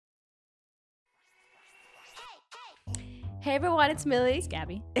Hey everyone, it's Millie. It's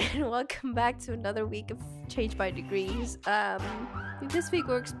Gabby. And welcome back to another week of Change by Degrees. This week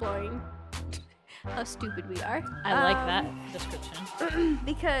we're exploring how stupid we are. I like that description.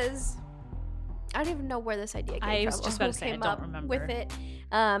 Because I don't even know where this idea came from. I was just about to say, I came don't up remember. with it.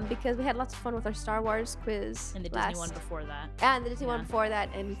 Because we had lots of fun with our Star Wars quiz. And the Disney one before that. And the Disney one before that.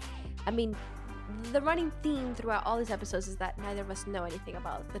 And I mean, the running theme throughout all these episodes is that neither of us know anything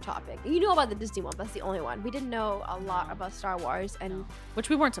about the topic. You know about the Disney one, but that's the only one. We didn't know a lot about Star Wars, and No. Which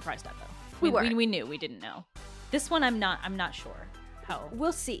we weren't surprised at, though. We knew, we didn't know. This one, I'm not sure how.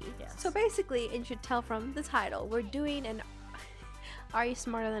 We'll see. Yes. So basically, and you should tell from the title, we're doing an Are You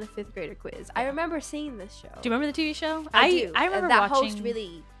Smarter Than a Fifth Grader quiz. I remember seeing this show. Do you remember the TV show? I do. I remember that watching, host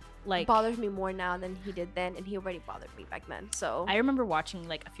really bothers me more now than he did then, and he already bothered me back then. So I remember watching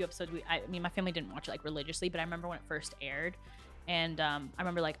like a few episodes. I mean, my family didn't watch it like religiously, but I remember when it first aired, and I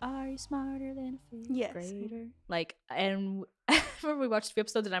remember like, "Are you smarter than a fifth grader?" Like, and I remember we watched a few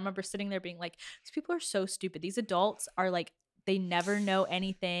episodes, and I remember sitting there being like, "These people are so stupid. These adults are like." They never know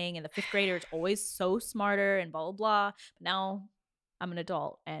anything, and the fifth grader is always so smarter and blah blah blah. But now I'm an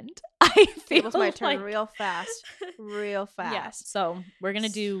adult, and I feel it was my turn like... real fast. Yeah. So we're gonna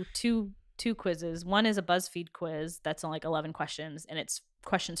do two quizzes. One is a BuzzFeed quiz that's on like 11 questions, and it's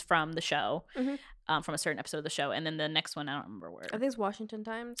questions from the show, from a certain episode of the show. And then the next one, I don't remember where. I think it's Washington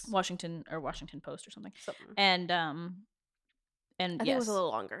Times, Washington Post or something. And I think it was a little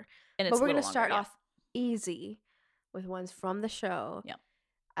longer. And but we're gonna start off easy with ones from the show. Yeah.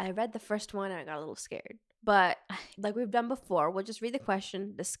 I read the first one and I got a little scared. But like we've done before, we'll just read the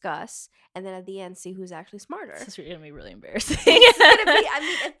question, discuss, and then at the end see who's actually smarter. This is gonna be really embarrassing. It's gonna be. I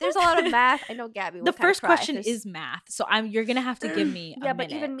mean, if there's a lot of math, I know Gabby will The kinda first cry. question is math, so you're gonna have to give me a yeah, minute.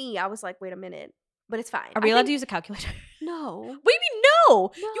 but even me, I was like, wait a minute. But it's fine. Are we allowed to use a calculator? No. What do you mean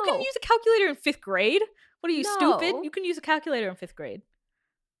no? You can No. use a calculator in 5th grade. What are you, stupid? No. You can use a calculator in 5th grade.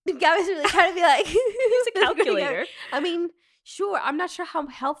 Gabby's really trying to be like, Use a calculator. I mean, sure. I'm not sure how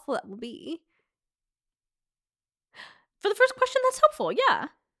helpful that will be. For the first question, that's helpful, yeah.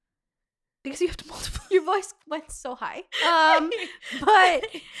 Because you have to multiply. Your voice went so high. But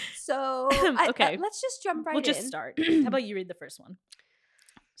so Okay. let's just jump right in. We'll just start. How about you read the first one?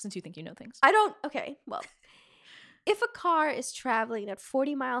 Since you think you know things. Okay, well, if a car is traveling at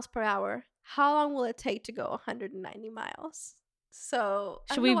 40 miles per hour, how long will it take to go 190 miles? So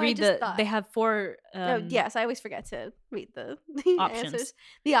Should we read they have 4 yes, I always forget to read the options. answers.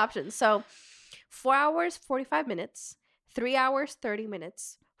 The options. So 4 hours, 45 minutes, 3 hours, 30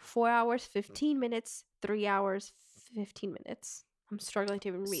 minutes, 4 hours, 15 minutes, 3 hours, 15 minutes. I'm struggling to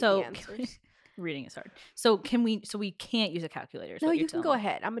even read the answers. Reading is hard. So we can't use a calculator. No, you can go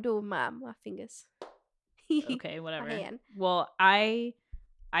ahead. I'm gonna do it with my fingers. Okay, whatever. My hand. Well, I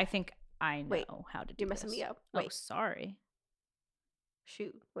think I know how to do You're messing this. me up. Oh, sorry.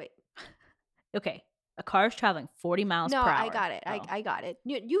 Shoot. Wait. Okay. A car is traveling 40 miles per hour. No, I got it. Oh. I got it.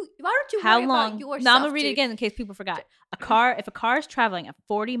 You why don't you How worry long? about yourself? No, I'm gonna read it again in case people forgot. If a car is traveling at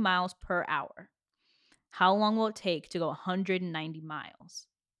 40 miles per hour, how long will it take to go 190 miles?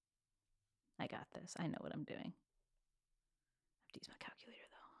 I got this. I know what I'm doing. I have to use my calculator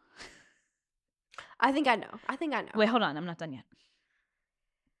though. I think I know. Wait, hold on. I'm not done yet.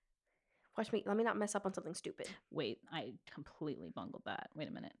 Watch me. Let me not mess up on something stupid. Wait, I completely bungled that. Wait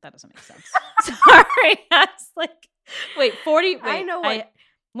a minute. That doesn't make sense. Sorry. I was like, wait, 40. Wait, I know what. I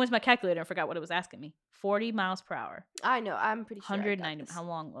went to my calculator and forgot what it was asking me. 40 miles per hour. I know. I'm pretty sure. 190. How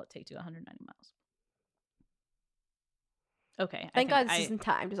long will it take to 190 miles? Okay. Thank God this isn't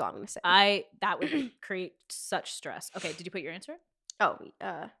timed, is all I'm going to say. That would create such stress. Okay. Did you put your answer? Oh,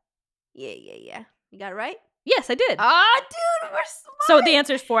 yeah. You got it right? Yes, I did. Ah, dude, we're smart. So the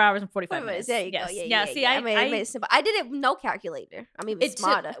answer is 4 hours and 45 minutes. There you go. Yeah. See, I made it simple. I did it with no calculator. I'm even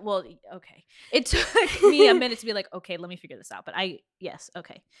smarter. Okay. It took me a minute to be like, okay, let me figure this out. But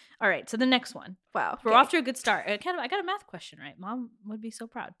okay. All right. So the next one. Wow. We're off to a good start. I got a math question right. Mom would be so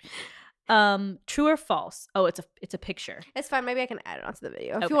proud. True or false? Oh, it's a picture. It's fine. Maybe I can add it onto the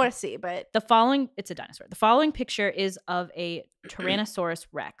video if you want to see. But it's a dinosaur. The following picture is of a Tyrannosaurus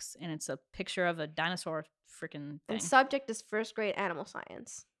Rex, and it's a picture of a dinosaur freaking thing. The subject is first grade animal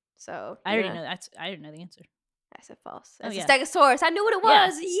science. So I already know that. I didn't know the answer. I said false. Oh, It's yeah. a Stegosaurus. I knew what it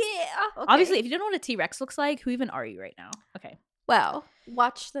was. Yeah. Okay. Obviously, if you don't know what a T-Rex looks like, who even are you right now? Okay. Well,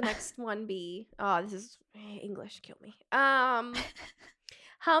 watch the next one be. Oh, this is English. Kill me. How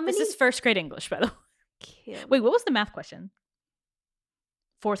many? This is first grade English, by the way. Kill me. Wait, what was the math question?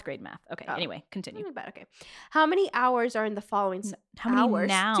 4th grade math. Okay. Oh. Continue. Continue. Bad. Okay. How many hours are in the following? How many hours?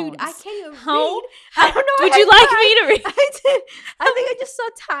 nouns? Dude, I can't even read. I don't know. Would you like me to read? I did. I think I just saw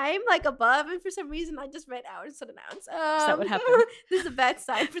time like above, and for some reason I just read hours instead of nouns. Is that what happened? This is a bad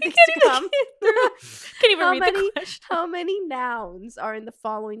sign for things to come. Can't even read the question. How many nouns are in the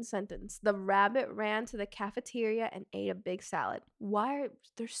following sentence? The rabbit ran to the cafeteria and ate a big salad. Why are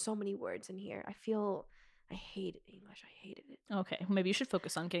there's so many words in here? I hated English. I hated it. Okay, maybe you should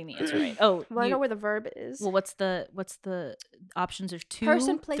focus on getting the answer right. Oh, well, I know where the verb is. Well, what's the options? There's 2,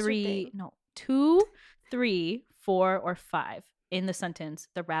 person, place, 3, or thing. No, 2, 3, 4, or 5 in the sentence.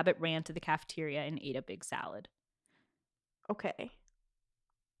 The rabbit ran to the cafeteria and ate a big salad. Okay.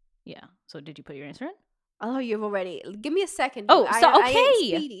 Yeah. So did you put your answer in? Oh, you've already. Give me a second. Dude. Oh, so okay. I ain't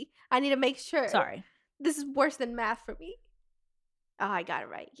speedy. I need to make sure. Sorry. This is worse than math for me. Oh, I got it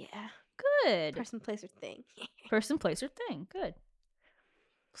right. Yeah. Good. Person, place, or thing. Person, place, or thing. Good.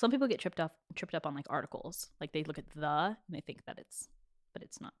 Some people get tripped up on like articles. Like they look at the and they think that but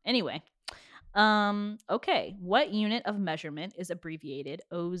it's not. Anyway. Okay. What unit of measurement is abbreviated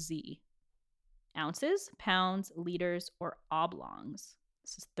OZ? Ounces, pounds, liters, or oblongs?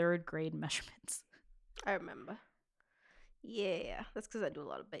 This is 3rd grade measurements. I remember. Yeah. That's because I do a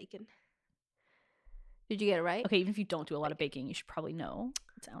lot of baking. Did you get it right? Okay, even if you don't do a lot of baking, you should probably know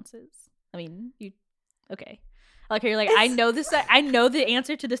it's ounces. I mean, okay. I like how you're like, I know the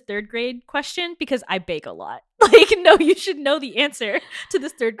answer to this 3rd grade question because I bake a lot. Like, no, you should know the answer to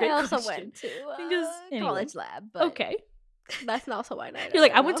this 3rd grade question. I also went to college lab, but okay. That's not so why not. You're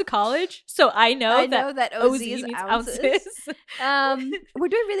like, I went to college, so I know that OZ means ounces. We're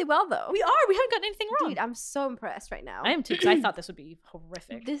doing really well, though. We are. We haven't gotten anything wrong. Dude, I'm so impressed right now. I am too, because I thought this would be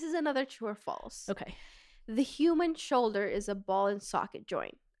horrific. This is another true or false. Okay. The human shoulder is a ball and socket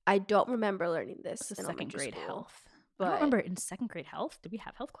joint. I don't remember learning this in 2nd grade school, health. But I don't remember in 2nd grade health. Did we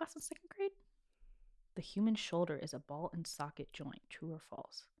have health class in 2nd grade? The human shoulder is a ball and socket joint. True or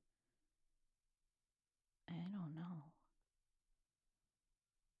false? I don't know.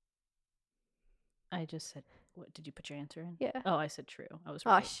 I just said, what did you put your answer in? Yeah. Oh, I said true. I was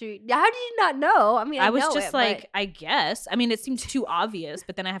right. Oh, shoot. How did you not know? I mean, I was know just it, like, but... I guess. I mean, it seems too obvious,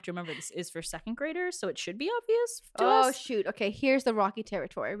 but then I have to remember this is for 2nd graders, so it should be obvious to us. Oh, shoot. Okay, here's the rocky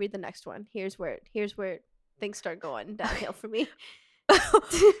territory. Read the next one. Here's where things start going downhill for me.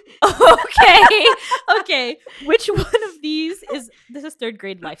 Okay. Which one of these this is 3rd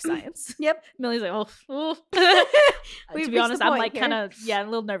grade life science? Yep. Millie's like, to be honest, I'm like kind of a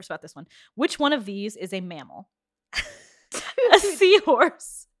little nervous about this one. Which one of these is a mammal? A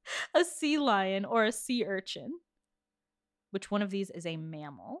seahorse, a sea lion, or a sea urchin? Which one of these is a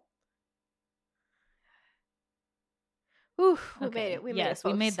mammal? Ooh, we made it. We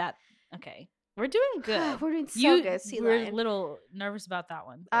made that. Okay. We're doing good. We're doing so good. We're a little nervous about that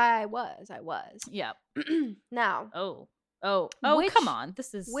one. I was. Yeah. Now. Oh, come on.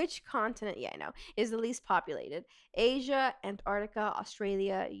 This is... Which continent, I know, is the least populated? Asia, Antarctica,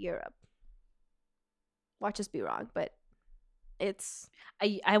 Australia, Europe. Watch us be wrong, but it's...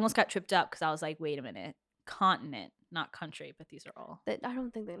 I almost got tripped up because I was like, wait a minute. Continent, not country, but these are all... I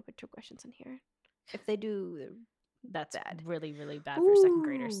don't think they're going to put trick questions in here. If they do, that's bad. Really, really bad for 2nd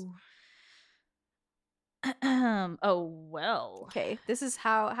graders. Oh, well. Okay, this is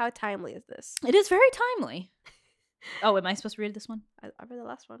how timely is this? It is very timely. Oh, am I supposed to read this one? I read the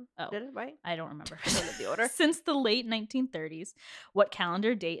last one. Oh, did it right? I don't remember. The order. Since the late 1930s, what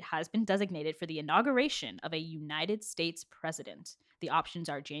calendar date has been designated for the inauguration of a United States president? The options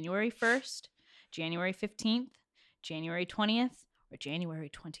are January 1st, January 15th, January 20th, or January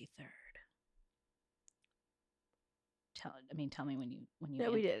 23rd. Tell me when you. Yeah,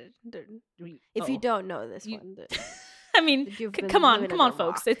 we did. If you don't know this one, I mean, come on,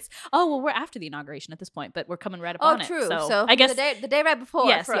 folks. It's we're after the inauguration at this point, but we're coming right up on it. Oh, true. So I guess the day right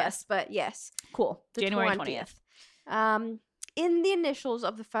before for us, but yes, cool. January 20th. In the initials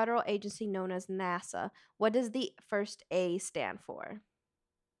of the federal agency known as NASA, what does the first A stand for?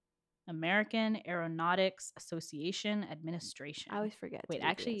 American Aeronautics Association Administration. I always forget. Wait, I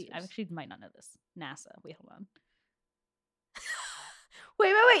actually might not know this. NASA. Wait, hold on.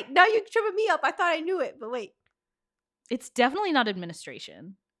 Wait. Now you're tripping me up. I thought I knew it, but wait. It's definitely not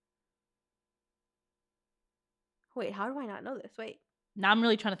administration. Wait, how do I not know this? Wait. Now I'm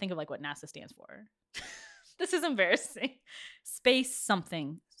really trying to think of like what NASA stands for. This is embarrassing. Space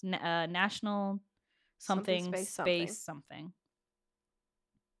something. National something. Space something.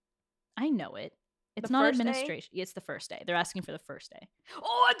 I know it. It's not administration. It's the first day. They're asking for the first day.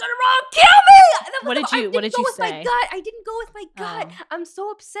 Oh, I got it wrong. Kill me. What did you say? My gut. I didn't go with my gut. I'm so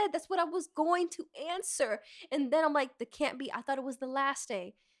upset. That's what I was going to answer. And then I'm like, the can't be. I thought it was the last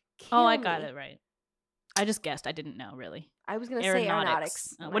day. I got it right. I just guessed. I didn't know, really. I was going to say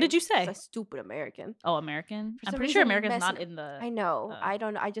aeronautics. What did you say? A stupid American. Oh, American? I'm pretty sure American's not in the... I know. I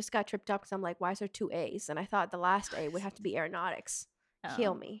don't know. I just got tripped up because I'm like, why is there 2 A's? And I thought the last A would have to be aeronautics.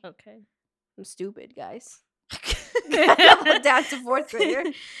 Kill me. Okay. I'm stupid, guys. Down to 4th grader.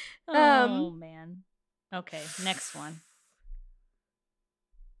 Oh, man. Okay, next one.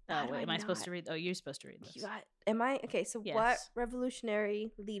 Oh, wait, am I supposed to read? Oh, you're supposed to read this. Am I? Okay, so yes. What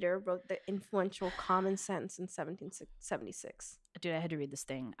revolutionary leader wrote the influential Common Sense in 1776? Dude, I had to read this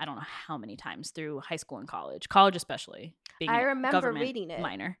thing, I don't know how many times, through high school and college. College especially. Being I remember reading it.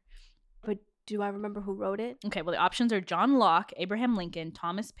 Minor. But do I remember who wrote it? Okay, well, the options are John Locke, Abraham Lincoln,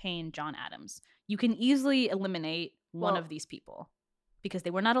 Thomas Paine, John Adams. You can easily eliminate one of these people because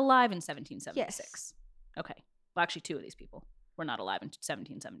they were not alive in 1776. Yes. Okay. Well, actually, 2 of these people were not alive in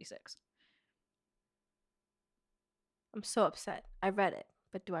 1776. I'm so upset. I read it,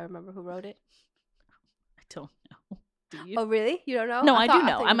 but do I remember who wrote it? I don't know. Do you? Oh, really? You don't know? No, I do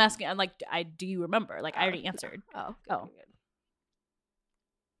know. I'm asking. I'm like, do you remember? Like, I already answered. No. Oh, good.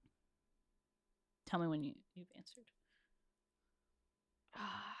 Tell me when you've answered.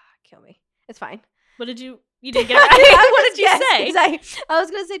 Kill me. It's fine. What did you didn't get it right? What did you say? Exactly. I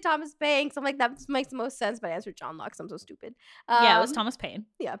was going to say Thomas Paine. I'm like, that makes the most sense, but I answered John Locke. I'm so stupid. Yeah, it was Thomas Paine.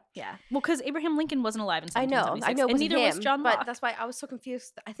 Yeah. Yeah. Well, because Abraham Lincoln wasn't alive in 1776. I know. And neither was John Locke. But that's why I was so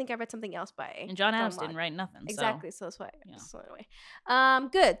confused. I think I read something else by And John Adams didn't write nothing. Exactly. So that's why. Yeah. So anyway.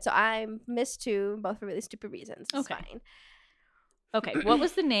 Good. So I missed 2, both for really stupid reasons. It's fine. Okay. What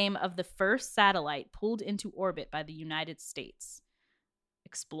was the name of the first satellite pulled into orbit by the United States?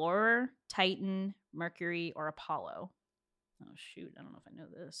 Explorer, Titan, Mercury, or Apollo? Oh, shoot. I don't know if I know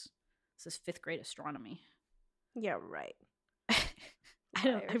this. This is 5th grade astronomy. Yeah, right.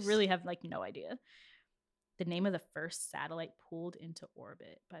 I really have, like, no idea. The name of the first satellite pulled into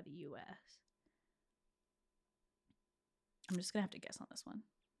orbit by the U.S. I'm just going to have to guess on this one.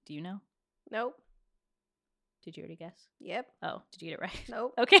 Do you know? Nope. Did you already guess? Yep. Oh, did you get it right?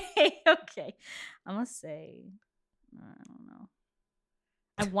 Nope. Okay. Okay. I'm going to say, I don't know.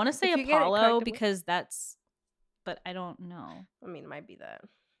 I want to say Apollo because that's, but I don't know. I mean, it might be that.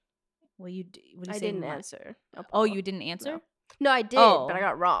 Well, I didn't answer. Apollo. Oh, you didn't answer? No, I did, but I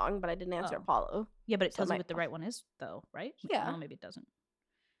got wrong. But I didn't answer Apollo. Yeah, but it tells you what the right one is, though, right? Yeah. Well, maybe it doesn't.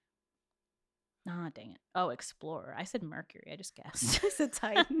 Ah, dang it. Oh, Explorer. I said Mercury. I just guessed. I said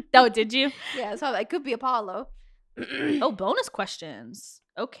Titan. Oh, did you? Yeah, so it could be Apollo. Oh, bonus questions.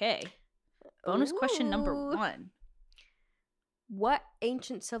 Okay. Bonus question number 1. What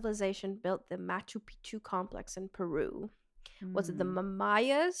ancient civilization built the Machu Picchu complex in Peru? Was it the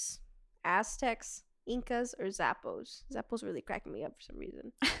Mayas, Aztecs, Incas, or Zappos? Zappos really cracking me up for some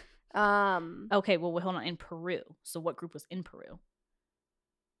reason. Okay, well, hold on. In Peru. So what group was in Peru?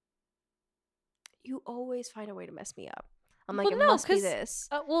 You always find a way to mess me up. I'm like, it must be this.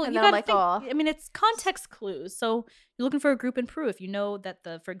 Well, and you gotta think. I mean, it's context clues. So you're looking for a group in Peru. If you know that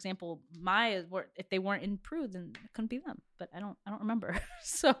for example, Mayas were, if they weren't in Peru, then it couldn't be them. But I don't remember.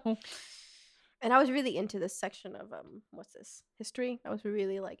 So. And I was really into this section of what's this? History. I was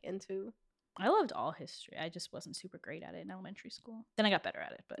really like into. I loved all history. I just wasn't super great at it in elementary school. Then I got better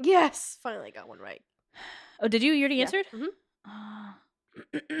at it. But yes, finally got one right. Oh, did you? You already answered? Mm-hmm.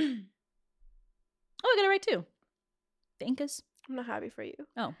 Oh, I got it right too. The Incas. I'm not happy for you.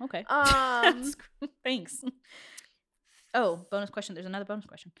 Oh, okay. Thanks. Oh, bonus question. There's another bonus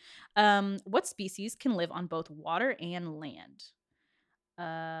question. What species can live on both water and land?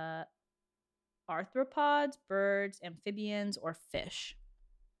 Arthropods, birds, amphibians, or fish?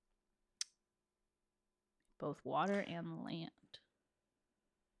 Both water and land.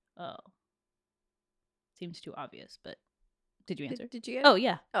 Oh. Seems too obvious, but did you answer? Did you get it? Oh,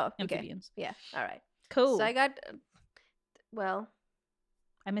 yeah. Oh, okay. Amphibians. Yeah. All right. Cool. So I got,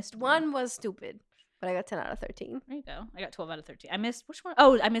 I missed one was stupid, but I got 10 out of 13. There you go. I got 12 out of 13. I missed, which one?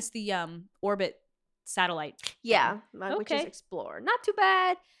 Oh, I missed the orbit satellite. Yeah, which is Explorer. Not too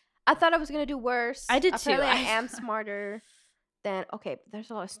bad. I thought I was going to do worse. I did Apparently too. I am smarter than, there's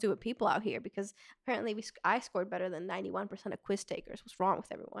a lot of stupid people out here because apparently I scored better than 91% of quiz takers. What's wrong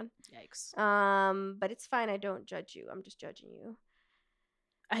with everyone? Yikes. But it's fine. I don't judge you. I'm just judging you.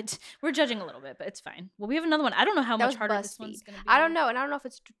 We're judging a little bit, but it's fine. Well, we have another one. I don't know how much harder this one's going to be. I don't know. And I don't know if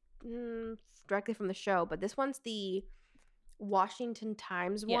it's directly from the show, but this one's the Washington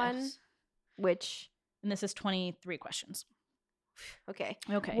Times one, which... And this is 23 questions. Okay.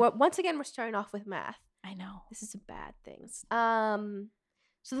 Okay. Once again, we're starting off with math. I know. This is a bad thing.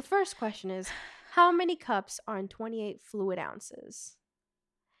 So the first question is, how many cups are in 28 fluid ounces?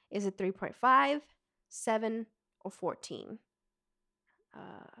 Is it 3.5, 7, or 14?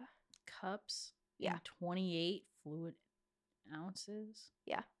 Cups? Yeah. 28 fluid ounces?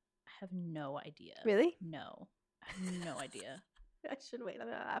 Yeah. I have no idea. Really? No. I have no idea. I should wait on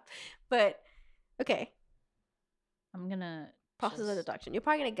that. But, okay. I'm going to... Process of deduction. You're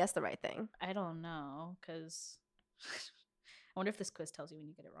probably going to guess the right thing. I don't know, because... I wonder if this quiz tells you when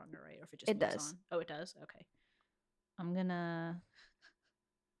you get it wrong or right, or if it just moves does. on. Oh, it does? Okay. I'm gonna...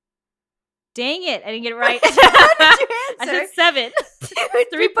 Dang it! I didn't get it right. How did you answer? I said 7.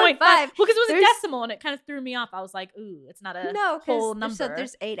 3.5. Well, because it was a decimal, and it kind of threw me off. I was like, ooh, it's not a whole number. So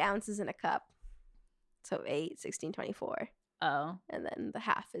there's 8 ounces in a cup. So 8, 16, 24. Oh. And then the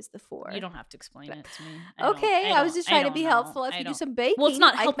half is the 4. You don't have to explain it to me. I was just trying to be helpful. If you do some baking, well, it's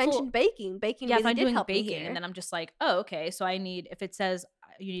not helpful. I mentioned baking. Baking yeah, really if I'm did doing help baking, me here. and then I'm just like, oh, okay. So I need, if it says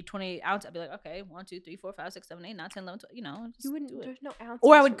you need 28 ounces, I'd be like, okay, 1, 2, 3, 4, 5, 6, 7, 8, 9, 10, 11, 12, you know. You wouldn't, there's no ounces.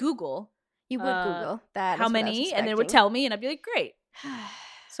 Or I would Google. You would Google that. How many, and then it would tell me, and I'd be like, great.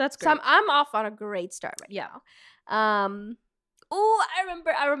 So that's great. So I'm off on a great start right now. I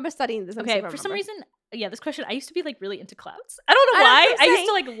remember studying this. Okay, for some reason, yeah, this question, I used to be like really into clouds. I don't know why. I used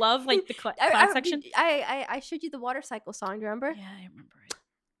to like love like the cloud section. I showed you the water cycle song. Do you remember? Yeah, I remember it.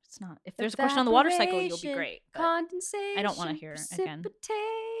 It's not. If there's a question on the water cycle, you'll be great. Condensation. I don't want to hear it again.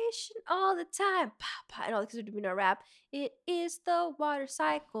 Precipitation all the time. And all because we're doing a rap. It is the water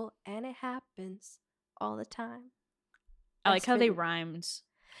cycle, and it happens all the time. I like how they rhymed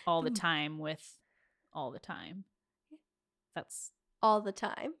all the time with all the time. That's all the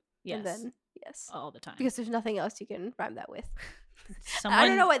time. Yes. And then all the time. Because there's nothing else you can rhyme that with. I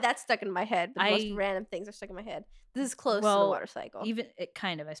don't know why that's stuck in my head, but the most random things are stuck in my head. This is close to the water cycle. Even it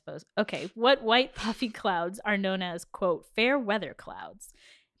kind of, I suppose. Okay, what white puffy clouds are known as, quote, fair weather clouds?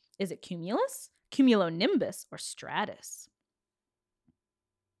 Is it cumulus, cumulonimbus, or stratus?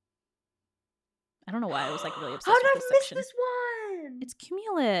 I don't know why I was like really obsessed with this section. How did I miss this one? It's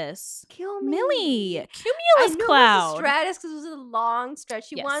cumulus. Kill me. Millie. Cumulus cloud. It was stratus because those are the long,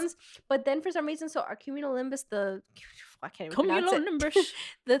 stretchy ones. But then for some reason, so our cumulonimbus, I can't even pronounce it.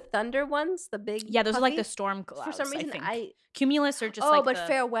 The thunder ones, the big yeah, those puffy. are like the storm clouds. For some reason, cumulus are just like but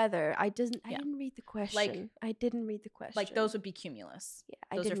fair weather. I didn't read the question. Like, I didn't read the question. Like those would be cumulus.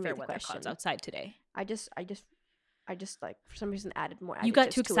 Yeah, those are fair weather clouds outside today. I just like for some reason added more. You got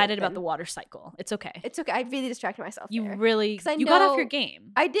too excited about the water cycle. It's okay. It's okay. I really distracted myself. You got off your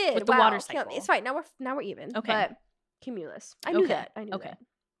game. I did with the water cycle. It's fine. Now we're even. Okay. But cumulus. I knew that. I knew that.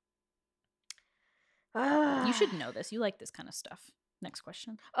 You should know this. You like this kind of stuff. Next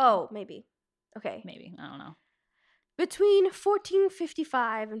question. Oh, maybe. Okay. Maybe. I don't know. Between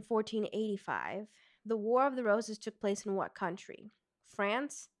 1455 and 1485, the War of the Roses took place in what country?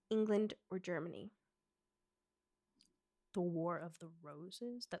 France, England, or Germany? The War of the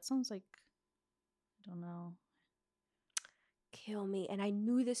Roses? That sounds like, I don't know. Kill me. And I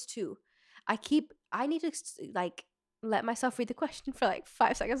knew this too. I need to like let myself read the question for like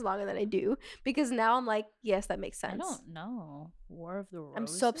 5 seconds longer than I do, because now I'm like, yes, that makes sense. I don't know. War of the Roses? I'm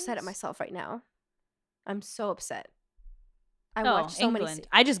so upset at myself right now. I'm so upset. I watched so England. many.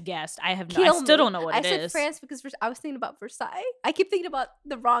 I just guessed. I still don't know what it is. I said France because I was thinking about Versailles. I keep thinking about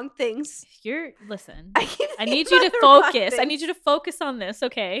the wrong things. Listen. I need you to focus. I need you to focus on this,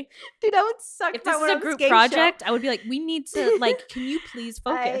 okay? Dude, I would suck. If this is a group project, I would be like, we need to, like, can you please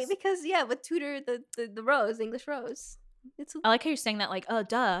focus? Because, with tutor, the rose, English rose. I like how you're saying that, like, oh,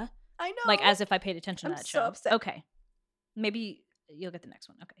 duh. I know. Like, as if I paid attention to that show. I'm so upset. Okay. Maybe you'll get the next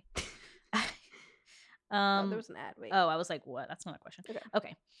one. Okay. There was an ad. Wait. Oh, I was like, what? That's not a question.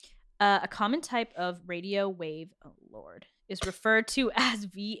 Okay. A common type of radio wave, oh Lord, is referred to as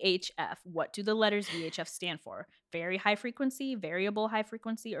VHF. What do the letters VHF stand for? Very high frequency, variable high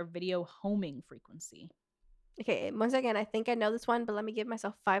frequency, or video homing frequency? Okay, once again, I think I know this one, but let me give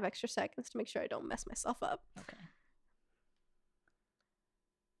myself 5 extra seconds to make sure I don't mess myself up. Okay.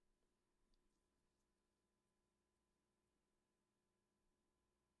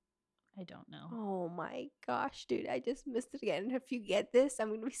 I don't know. Oh my gosh, dude. I just missed it again. And if you get this, I'm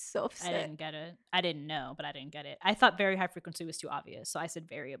going to be so upset. I didn't get it. I didn't know, but I didn't get it. I thought very high frequency was too obvious, so I said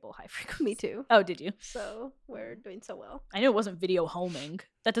variable high frequency. Me too. Oh, did you? So we're doing so well. I knew it wasn't video homing.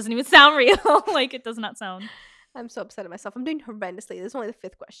 That doesn't even sound real. Like, it does not sound. I'm so upset at myself. I'm doing horrendously. This is only the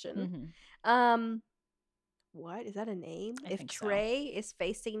 5th question. Mm-hmm. What? Is that a name? I if Trey is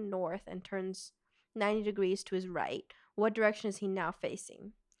facing north and turns 90 degrees to his right, what direction is he now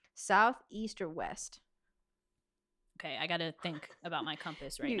facing? South, east, or west? Okay, I gotta think about my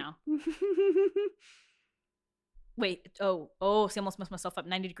compass right now. Wait. Oh, see, I almost messed myself up.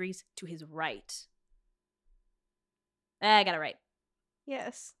 90 degrees to his right. I got it right.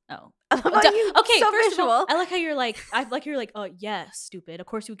 Yes. Oh. Okay, so first visual. Of all, I like how you're like, oh yeah, stupid. Of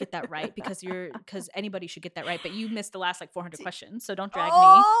course you would get that right because anybody should get that right, but you missed the last like 400 questions, so don't drag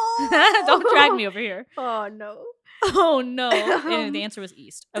me. Don't drag me over here. Oh no. Oh no. And the answer was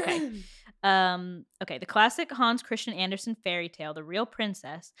east. Okay. Okay, the classic Hans Christian Andersen fairy tale, The Real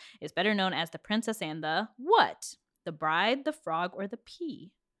Princess, is better known as The Princess and the what? The Bride, the Frog, or the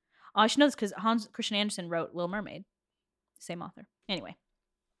Pea? Oh, I should know this because Hans Christian Andersen wrote Little Mermaid. Same author. Anyway.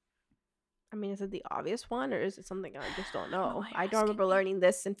 I mean, is it the obvious one, or is it something I just don't know? I don't remember learning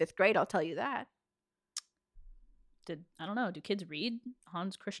this in 5th grade, I'll tell you that. I don't know. Do kids read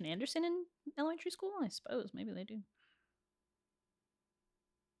Hans Christian Andersen in elementary school? I suppose. Maybe they do.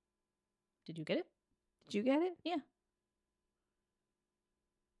 Did you get it? Did you get it? Yeah.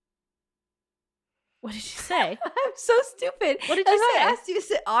 What did you say? I'm so stupid. What did you say? I asked you,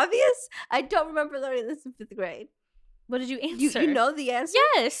 is it obvious? I don't remember learning this in 5th grade. What did you answer? You know the answer?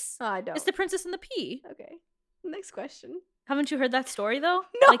 Yes. Oh, I don't. It's The Princess and the Pea. Okay. Next question. Haven't you heard that story though?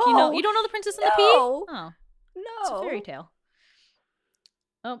 No. Like you don't know The Princess and the Pea? Oh. No. It's a fairy tale.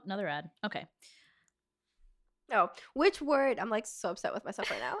 Oh, another ad. Okay. Oh, which word? I'm like so upset with myself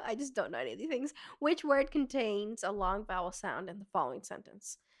right now. I just don't know any of these things. Which word contains a long vowel sound in the following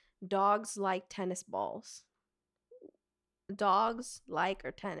sentence? Dogs like tennis balls. Dogs like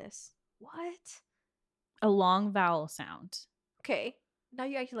or tennis. What? A long vowel sound. Okay. Now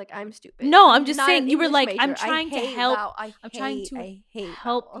you're acting like I'm stupid. No, I'm just saying you were like, major. I'm trying to help. I'm trying to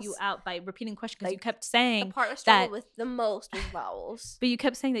help you out by repeating the question because you kept saying the part I struggled with the most was vowels. But you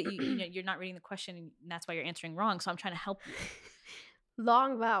kept saying that you're not reading the question and that's why you're answering wrong. So I'm trying to help you.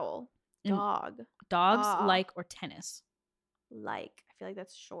 Long vowel. Dog. Dogs like or tennis. Like. I feel like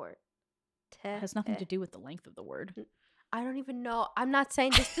that's short. It has nothing to do with the length of the word. I don't even know. I'm not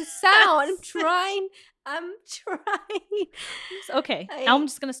saying this to sound. I'm trying. Okay. I'm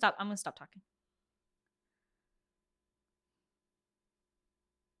just going to stop. I'm going to stop talking.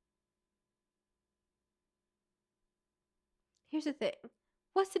 Here's the thing.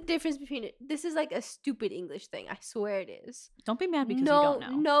 What's the difference between it? This is like a stupid English thing. I swear it is. Don't be mad because you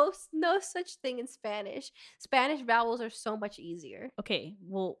don't know. No such thing in Spanish. Spanish vowels are so much easier. Okay.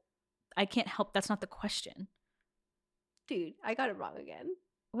 Well, I can't help. That's not the question. Dude, I got it wrong again.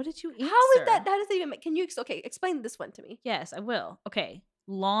 What did you answer? How is that? How does that even make? Can you explain this one to me? Yes, I will. Okay,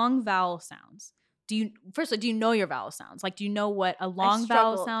 long vowel sounds. Do you know your vowel sounds? Like, do you know what a long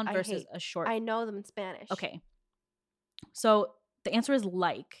vowel sound versus a short? I know them in Spanish. Okay, so the answer is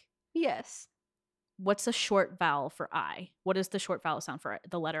like. Yes. What's a short vowel for I? What is the short vowel sound for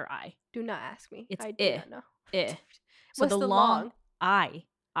the letter I? Do not ask me. It's I do not know. So the long I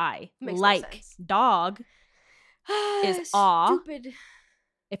makes like no sense. Dog is aw. Stupid.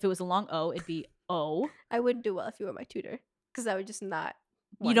 If it was a long O, it'd be O. I wouldn't do well if you were my tutor because I would just not.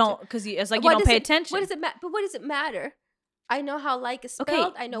 You don't, because it's like you don't pay attention. What does it matter? But what does it matter? I know how like is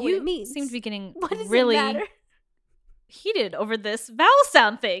spelled. I know what it means. Seem to be getting really heated over this vowel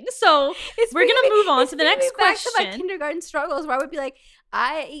sound thing. So we're gonna move on to the next question. Back to my kindergarten struggles, where I would be like,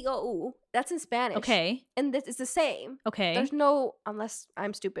 I, E, O, U. That's in Spanish. Okay. And this is the same. Okay. There's no, unless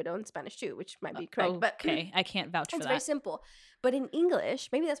I'm stupid in Spanish too, which might be correct. But okay, I can't vouch for that. It's very simple. But in English,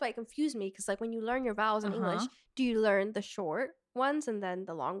 maybe that's why it confused me, because like when you learn your vowels in English, do you learn the short ones and then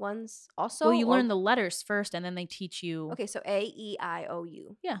the long ones also? Well, you learn the letters first and then they teach you. Okay, so A, E, I, O,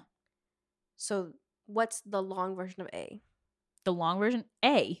 U. Yeah. So what's the long version of A? The long version?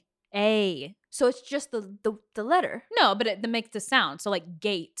 A. So it's just the letter. No, but it makes the sound. So like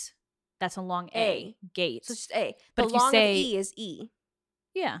gate, that's a long A. Gate. So it's just A. But the long of E is E.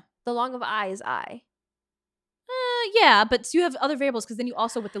 Yeah. The long of I is I. Yeah, but you have other variables because then you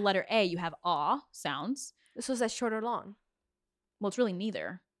also, with the letter A, you have ah sounds. So is that short or long? Well, it's really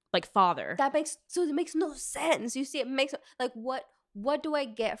neither. Like father. It makes no sense. You see, it makes, like, what do I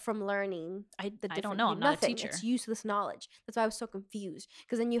get from learning? I don't know. I'm not a teacher. It's useless knowledge. That's why I was so confused.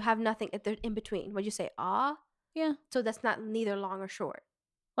 Because then you have nothing in between. What'd you say? Ah? Yeah. So that's not neither long or short.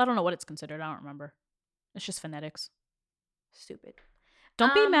 Well, I don't know what it's considered. I don't remember. It's just phonetics. Stupid.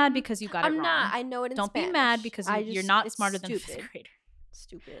 Don't be mad because you got it wrong. I'm not. I know it in Spanish. Don't be mad because you're not smarter than a 5th grader.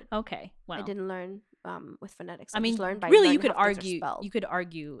 Stupid. Okay. Well, I didn't learn with phonetics. I mean, learned by really, you could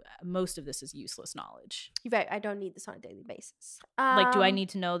argue most of this is useless knowledge. You're right. I don't need this on a daily basis. Like, do I need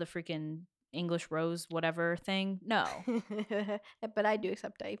to know the freaking English rose whatever thing? No. But I do,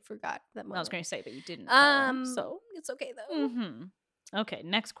 except I forgot that moment. I was going to say, but you didn't. So it's okay though. Okay,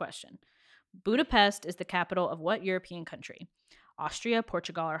 next question. Budapest is the capital of what European country? Austria,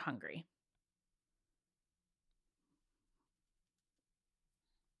 Portugal, or Hungary?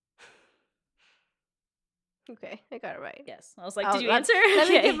 Okay, I got it right. Yes. I was like, did you answer? Let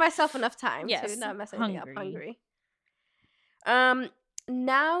me give myself enough time yes. to not mess anything up. Hungary.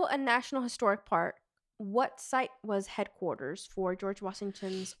 Now a National Historic Park. What site was headquarters for George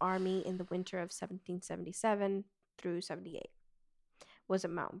Washington's army in the winter of 1777 through 78? Was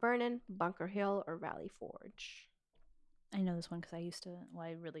it Mount Vernon, Bunker Hill, or Valley Forge? I know this one because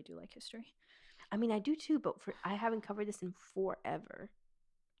I really do like history. I mean, I do too, but I haven't covered this in forever.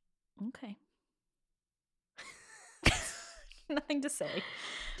 Okay. Nothing to say.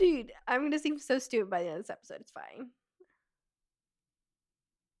 Dude, I'm going to seem so stupid by the end of this episode. It's fine.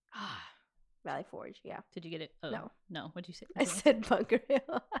 Valley Forge, yeah. Did you get it? No. What'd you say? I said Bunker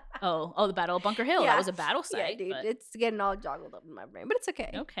Hill. oh, the Battle of Bunker Hill. Yeah. That was a battle site. Yeah, dude. But... It's getting all joggled up in my brain, but it's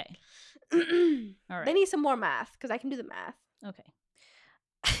okay. Okay. All right. They need some more math because I can do the math. Okay.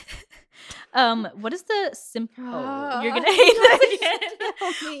 What is the simple? Oh, you're gonna hate this again.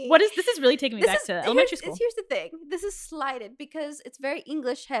 This is really taking me back to elementary school. Here's the thing. This is slighted because it's very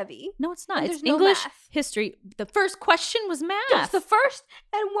English heavy. No, it's not. It's English history. The first question was math. Just the first,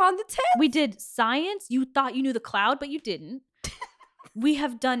 and we're on the 10th. We did science. You thought you knew the cloud, but you didn't. We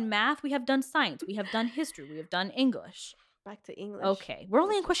have done math. We have done science. We have done history. We have done English. Back to English. Okay. We're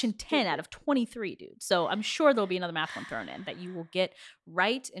only in question 10 out of 23, dude. So I'm sure there'll be another math one thrown in that you will get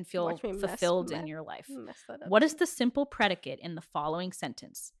right and feel fulfilled in your life. What is the simple predicate in the following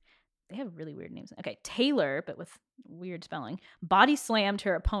sentence? They have really weird names. Okay. Taylor, but with weird spelling, body slammed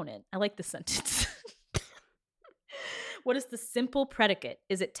her opponent. I like this sentence. What is the simple predicate?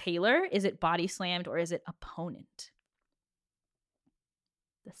 Is it Taylor? Is it body slammed? Or is it opponent?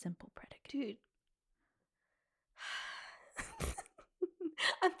 The simple predicate. Dude.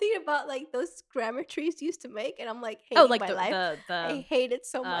 I'm thinking about like those grammar trees used to make, and I'm like, hating my life. I hate it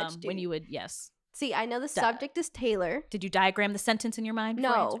so much, dude. When you would, yes. See, I know the subject is Taylor. Did you diagram the sentence in your mind?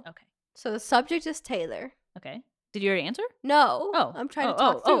 No. Okay. So the subject is Taylor. Okay. Did you already answer? No. Oh. I'm trying to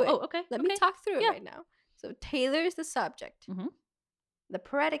talk through it. Oh, okay. Let me talk through it right now. So Taylor is the subject. Mm-hmm. The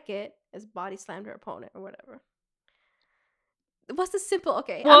predicate is body slammed her opponent or whatever. What's the simple?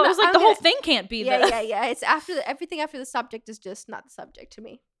 Okay. Well, it was like the whole thing can't be. Yeah. It's everything after the subject is just not the subject to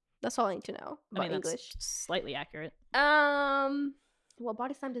me. That's all I need to know about English. That's slightly accurate. Well,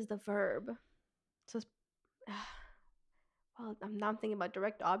 body slammed is the verb. So, well, I'm now thinking about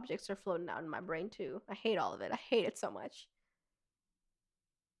direct objects are floating out in my brain too. I hate all of it. I hate it so much.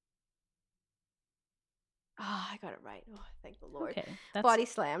 I got it right. Oh, thank the Lord. Okay, body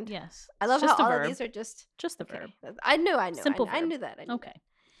slammed. Yes. I love how all of these are just the verb. I knew. Simple I knew that. Okay.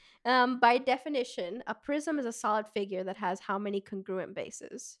 By definition, a prism is a solid figure that has how many congruent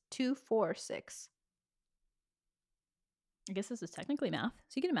bases? 2, 4, 6. I guess this is technically math.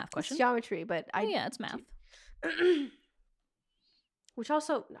 So you get a math question. It's geometry, but yeah, it's math. Which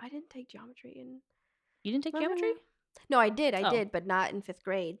also, I didn't take geometry in. You didn't take geometry? No, I did, but not in 5th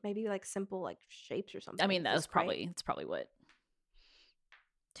grade. Maybe like simple like shapes or something. I mean, that's probably what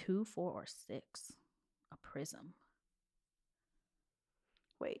 2, 4, or 6. A prism.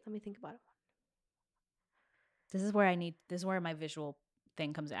 Wait, let me think about it. This is where my visual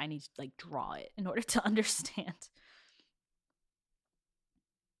thing comes in. I need to like draw it in order to understand.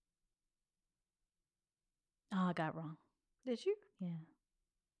 Oh, I got it wrong. Did you? Yeah.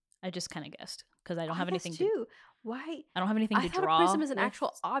 I just kind of guessed because I don't have anything to. Why? I don't have anything to draw. I thought a prism is an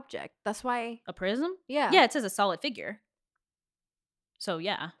actual object. That's why. A prism? Yeah. Yeah, it says a solid figure. So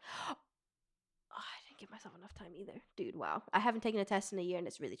yeah. I didn't give myself enough time either, dude. Wow, I haven't taken a test in a year, and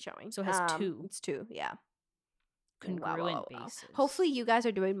it's really showing. So it has 2. It's 2. Yeah. Congruent bases. Hopefully, you guys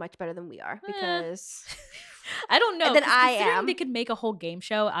are doing much better than we are because I don't know. And then I am. They could make a whole game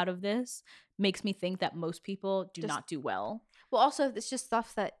show out of this. Makes me think that most people do not do well. Well, also, it's just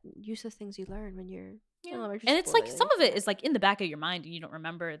stuff that useless things you learn when you're in elementary and school. It's like some of it is like in the back of your mind and you don't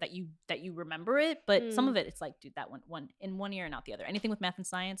remember that you remember it, but some of it it's like, dude, that one in one ear and out the other. Anything with math and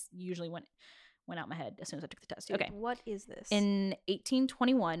science usually went out my head as soon as I took the test. Dude, okay. What is this? In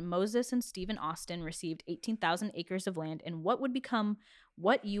 1821, Moses and Stephen Austin received 18,000 acres of land in what would become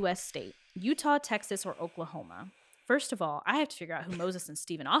what U.S. state? Utah, Texas, or Oklahoma? First of all, I have to figure out who Moses and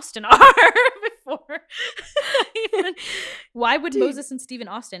Stephen Austin are before. Why would Moses and Stephen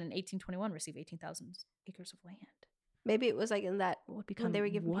Austin in 1821 receive 18,000 acres of land? Maybe it was like in that what would become when they were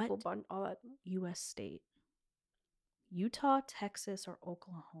giving people all that U.S. state. Utah, Texas, or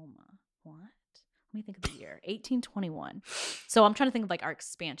Oklahoma? What? Let me think of the year. 1821. So I'm trying to think of like our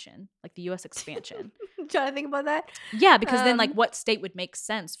expansion, like the U.S. expansion. Trying to think about that? Yeah, because then like what state would make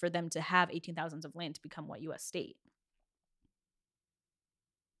sense for them to have 18,000 of land to become what U.S. state?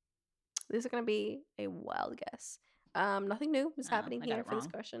 This is going to be a wild guess. Nothing new is happening here for this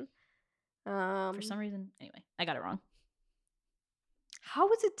question. For some reason, anyway, I got it wrong. How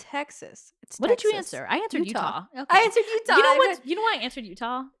was it Texas? What Texas. did you answer? I answered Utah. Okay. I answered Utah. You know what? You know why I answered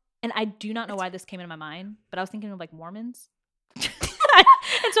Utah? And I do not know why this came into my mind, but I was thinking of like Mormons.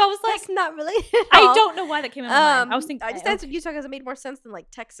 And so I was like, that's not related. I don't know why that came into my mind. I was thinking I just answered Utah because it made more sense than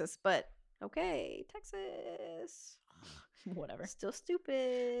like Texas, but okay, Texas. Whatever. Still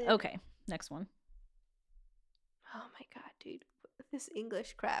stupid. Okay, next one. Oh my god, dude. This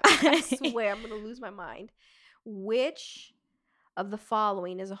English crap. I swear I'm gonna lose my mind. Which of the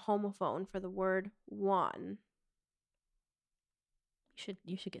following is a homophone for the word one?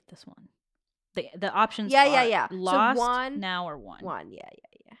 You should get this one. The options are lost, so one, now, or one. One, yeah.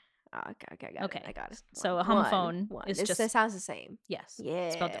 Oh, okay, I got it. So a homophone is just... It sounds the same. Yes.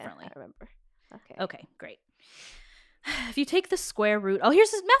 Yeah. Spelled differently. I remember. Okay, great. If you take the square root... Oh, here's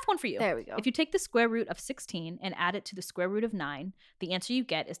this math one for you. There we go. If you take the square root of 16 and add it to the square root of 9, the answer you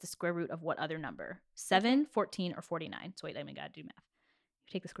get is the square root of what other number? 7, 14, or 49? So wait, I gotta do math. If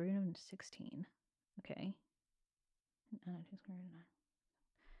you take the square root of 16, okay. Oh,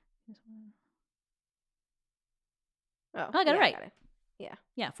 I got it right. Got it.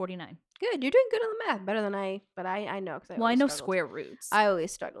 Yeah, 49. Good. You're doing good on the math. Better than but I know. I know square roots. I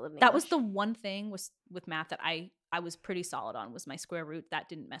always struggled in English. That was the one thing with math that I was pretty solid on, was my square root. That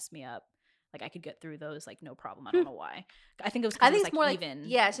didn't mess me up. Like I could get through those like no problem. I don't know why. I think it was because it's more even.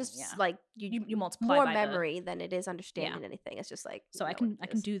 Like, it's just like you multiply more by memory than it is understanding anything. It's just like so I can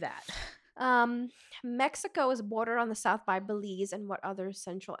do that. Mexico is bordered on the south by Belize and what other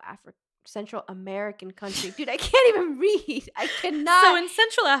Central American country? Dude, I can't even read. I cannot. So in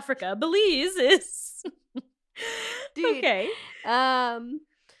Central Africa, Belize is. Dude, okay.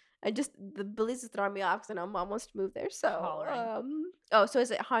 The Belize is throwing me off because I know Mom wants to move there. So, so is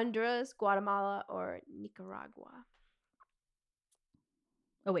it Honduras, Guatemala, or Nicaragua?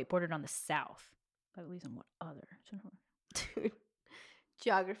 Oh wait, bordered on the south by Belize and what other? Dude,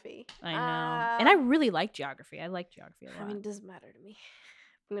 geography. I know, and I really like geography. I like geography a lot. I mean, it doesn't matter to me.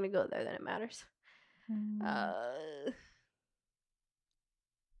 I'm gonna go there, then it matters. I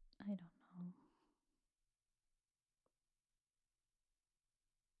don't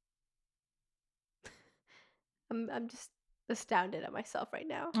know. I'm just astounded at myself right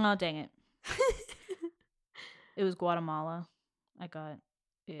now. Oh dang it! It was Guatemala. I got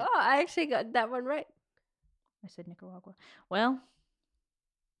it. Oh, I actually got that one right. I said Nicaragua. Well,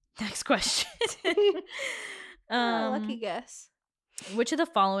 next question. Lucky guess. Which of the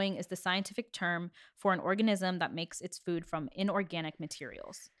following is the scientific term for an organism that makes its food from inorganic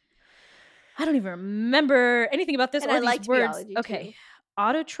materials? I don't even remember anything about this or these words. Okay. Too.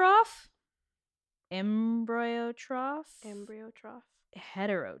 Autotroph, embryotroph,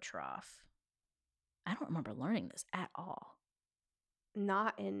 heterotroph. I don't remember learning this at all.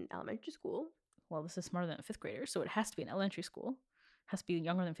 Not in elementary school. Well, this is smarter than a fifth grader, so it has to be in elementary school. It has to be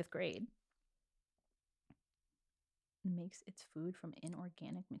younger than fifth grade. Makes its food from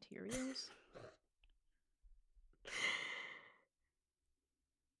inorganic materials.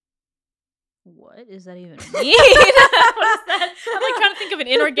 What does that even mean? What is that? I'm like trying to think of an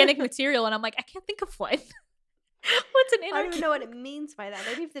inorganic material, and I'm like, I can't think of one. What's an inorganic? I don't even know what it means by that.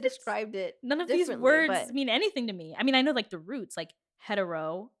 Maybe if they described it. None of these words mean anything to me. I mean, I know like the roots, like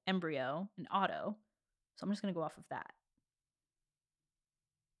hetero, embryo, and auto. So I'm just gonna go off of that.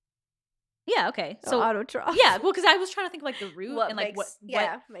 Yeah, okay. So autotroph. Yeah, well, because I was trying to think of like the root and like what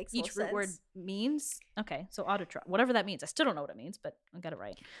makes each root word means. Okay, so autotroph, whatever that means. I still don't know what it means, but I got it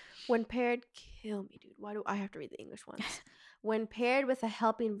right. When paired, kill me, dude. Why do I have to read the English ones? When paired with a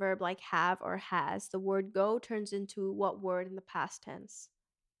helping verb like have or has, the word go turns into what word in the past tense?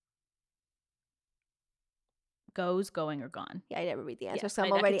 Goes, going, or gone. Yeah, I never read the answer, so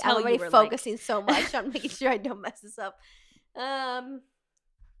I'm already focusing so much on making sure I don't mess this up.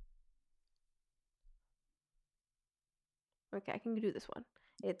 Okay, I can do this one.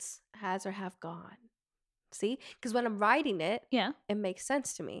 It's has or have gone. See? Because when I'm writing it, it makes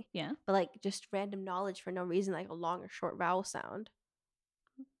sense to me. Yeah. But like just random knowledge for no reason, like a long or short vowel sound,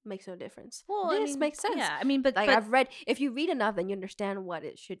 makes no difference. Well, this makes sense. Yeah, I mean, but I've read. If you read enough, then you understand what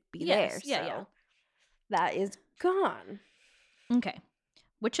it should be there. Yeah, so that is gone. Okay.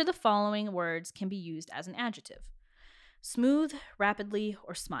 Which of the following words can be used as an adjective? Smooth, rapidly,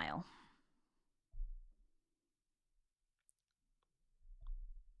 or smile?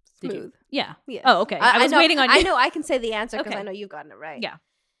 Smooth. Yeah. Yes. Oh, okay. I was waiting on you. I know I can say the answer because Okay. I know you've gotten it right. Yeah.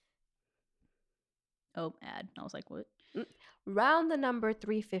 Oh, add. I was like, what? Round the number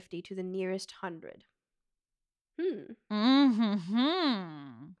 350 to the nearest 100.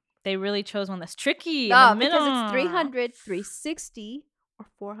 They really chose one that's tricky. No, because it's 300, 360, or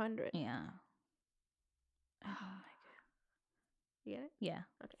 400. Yeah. Oh my god. You get it? Yeah.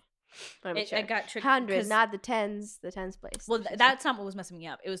 Okay. I got tricky. 100, not the tens. The tens place. Well, that's not what was messing me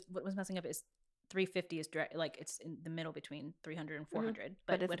up. It was what was messing up is 350 is direct, like it's in the middle between 300 and 400.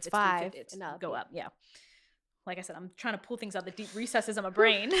 But if it's 5, it's go up. Yeah. Like I said, I'm trying to pull things out the deep recesses of my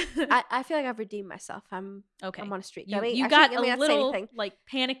brain. I feel like I've redeemed myself. I'm on a streak. You got a little like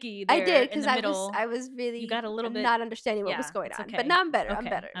panicky there. I did because I was really you got a little bit not understanding what was going on. Okay. But now I'm better. Okay. I'm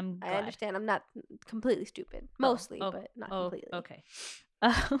better. I understand. I'm not completely stupid. Mostly, but not completely. Okay.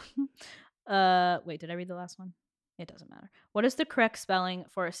 Wait, did I read the last one? It doesn't matter. What is the correct spelling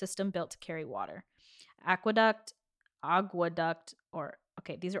for a system built to carry water? Aqueduct, or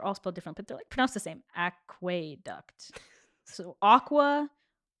okay, these are all spelled different, but they're like pronounced the same. Aqueduct. So aqua,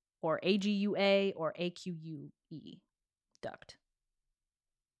 or AGUA, or AQUE. Duct.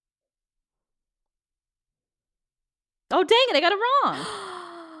 Oh dang it! I got it wrong.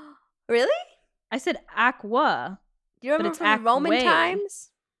 Really? I said aqua. Do you remember from Roman times?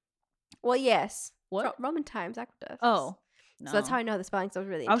 Well, yes. What? Roman times, aqueducts. Oh. No. So that's how I know the spelling. So I was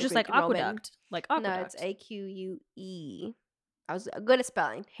really I was just like aqueduct. Roman. Like aqueduct. No, it's AQUE. I was good at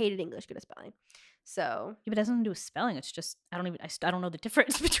spelling. Hated English, good at spelling. So yeah, but it has nothing to do with spelling. It's just I don't know the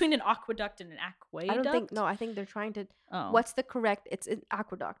difference between an aqueduct and an aqueduct. I think they're trying to what's the correct it's an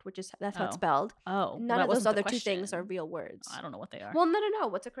aqueduct, which is that's how it's spelled. Oh. None of those other two things are real words. I don't know what they are. Well, no.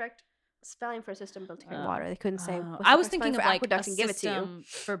 What's the correct spelling for a system built to carry water? They couldn't say I was thinking of like a system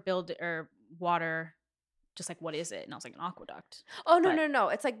for build or water. Just like, what is it? And I was like, an aqueduct. Oh, no.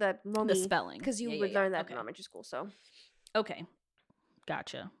 It's like the spelling. Because you would learn that in elementary school, so. Okay.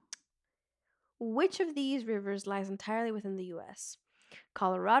 Gotcha. Which of these rivers lies entirely within the U.S.?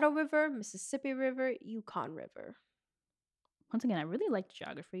 Colorado River, Mississippi River, Yukon River. Once again, I really liked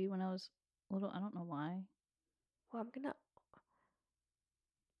geography when I was little. I don't know why. Well, I'm gonna...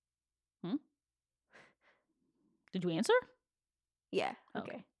 Did you answer? Yeah.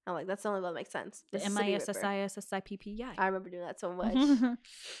 Okay. I'm like, that's the only one that makes sense. The MISSISSIPPI. I remember doing that so much.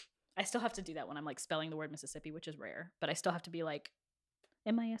 I still have to do that when I'm like spelling the word Mississippi, which is rare. But I still have to be like,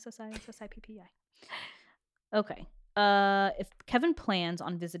 MISSISSIPPI. Okay. If Kevin plans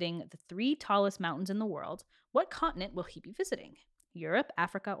on visiting the 3 tallest mountains in the world, what continent will he be visiting? Europe,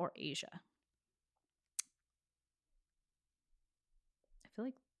 Africa, or Asia? I feel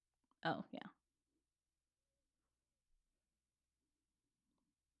like, oh, yeah.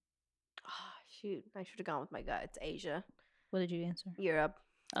 Shoot, I should have gone with my gut. It's Asia. What did you answer? Europe.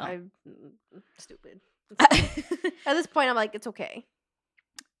 Oh. I'm stupid. At this point, I'm like, it's okay.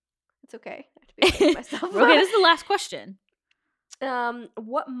 It's okay. I have to be okay with myself. Okay, this is the last question.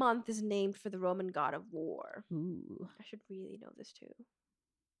 What month is named for the Roman god of war? Ooh. I should really know this too.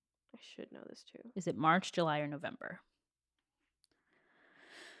 Is it March, July, or November?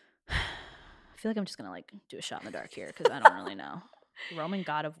 I feel like I'm just gonna like do a shot in the dark here because I don't really know. Roman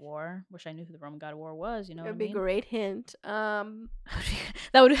god of war. Wish I knew who the Roman god of war was. You know, it'd be a great hint. That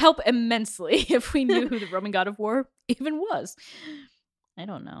would help immensely if we knew who the Roman god of war even was. I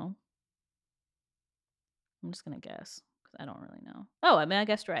don't know. I'm just gonna guess because I don't really know. Oh, I mean, I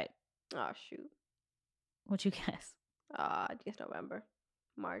guessed right. Oh shoot! What'd you guess? I guess November,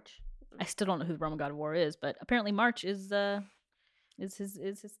 March. I still don't know who the Roman god of war is, but apparently March is his thing. It's his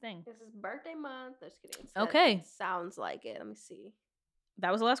birthday month. Just kidding. Okay. Sounds like it. Let me see.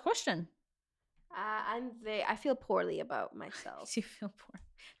 That was the last question. I feel poorly about myself. You feel poor.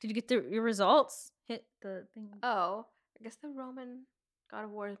 Did you get your results? Hit the thing. Oh, I guess the Roman god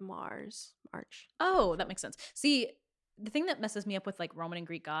of war is March. Oh, that makes sense. See, the thing that messes me up with like Roman and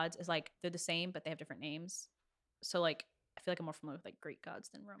Greek gods is like they're the same, but they have different names. So like I feel like I'm more familiar with like Greek gods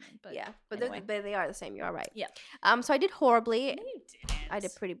than Roman. But yeah, but anyway. they are the same. You are right. Yeah. So I did horribly. No, you didn't. I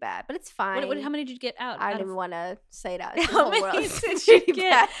did pretty bad, but it's fine. How many did you get out? I don't even want to say that. How many did you get?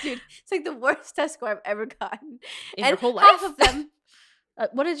 Bad, dude. It's like the worst test score I've ever gotten in your whole life. Half of them.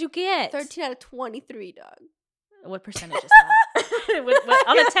 What did you get? 13 out of 23, dog. What percentage is that? what,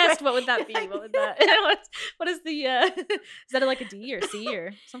 on a test, what would that be? What would that? What is the? Is that like a D or C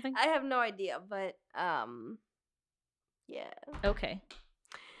or something? I have no idea, but yeah. Okay.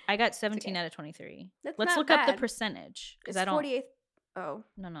 I got 17 out of 23. Let's look bad. Up the percentage because I don't. 48. Oh.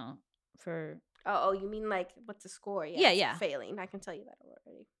 No. For. Oh, you mean like what's the score? Yeah. Failing. I can tell you that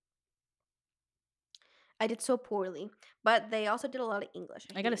already. I did so poorly, but they also did a lot of English.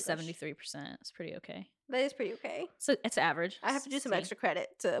 I got a 73%. It's pretty okay. That is pretty okay. So it's average. I have to do some extra credit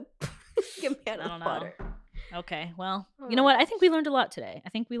to get me out of the water. Okay, well, you know what? I think we learned a lot today. I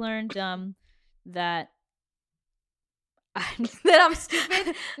think we learned that I'm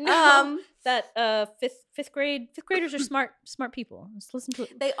stupid. That fifth graders are smart people. Just listen to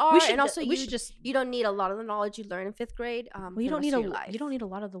it. They are, and also you don't need a lot of the knowledge you learn in 5th grade. Well, you don't need a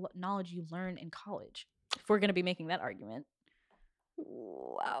lot of the knowledge you learn in college. If we're gonna be making that argument.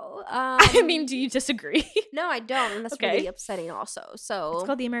 Wow. I mean, do you disagree? No, I don't, and that's really upsetting. Also, so it's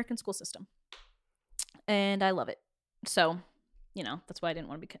called the American school system, and I love it. So. You know, that's why I didn't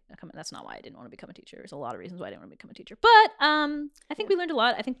want to become. That's not why I didn't want to become a teacher. There's a lot of reasons why I didn't want to become a teacher. But I think we learned a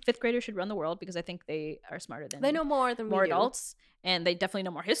lot. I think 5th graders should run the world because I think they are smarter than they know more than more adults, and they definitely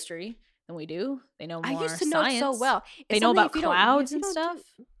know more history than we do. They know more. I used to science. Know so well. They know about clouds and stuff.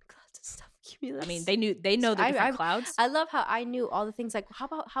 Clouds and stuff. Give me this. I mean, they know the different clouds. I love how I knew all the things. Like how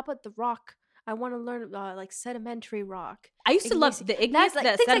about the rock? I want to learn like sedimentary rock. I used to love the igneous,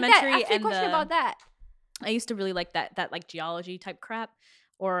 the sedimentary, like that. And question about that. I used to really like that like geology type crap.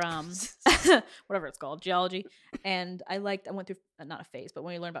 Or whatever it's called, geology. And I went through not a phase, but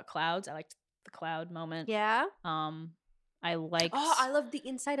when we learned about clouds, I liked the cloud moment. Yeah. I liked. Oh, I love the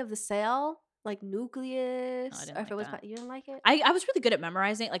inside of the sail, like nucleus. No, I didn't like that. You didn't like it? I was really good at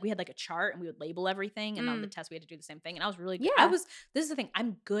memorizing. Like we had like a chart and we would label everything, and on the test we had to do the same thing. And I was really good. Yeah. This is the thing.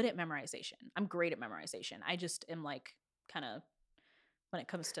 I'm good at memorization. I'm great at memorization. I just am like kind of when it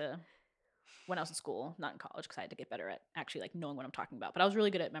comes to. When I was in school, not in college, because I had to get better at actually like knowing what I'm talking about. But I was really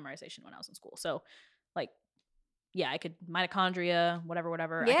good at memorization when I was in school. So, like, yeah, I could mitochondria,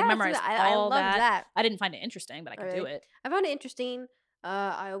 whatever. Yeah, I could memorize all that. I didn't find it interesting, but I could do it. I found it interesting.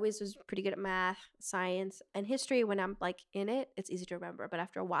 I always was pretty good at math, science, and history. When I'm like in it, it's easy to remember. But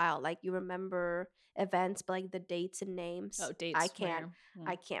after a while, like you remember events, but like the dates and names. Oh, dates. I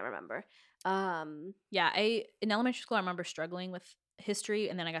can't remember. Yeah, in elementary school, I remember struggling with history,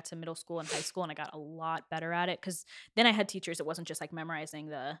 and then I got to middle school and high school and I got a lot better at it because then I had teachers. It wasn't just like memorizing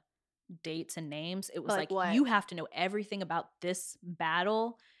the dates and names. It was like you have to know everything about this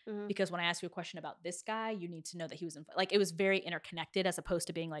battle because when I ask you a question about this guy, you need to know that he was in, like it was very interconnected as opposed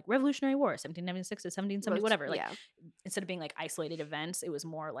to being like Revolutionary War 1796 to 1770 whatever. Like instead of being like isolated events, it was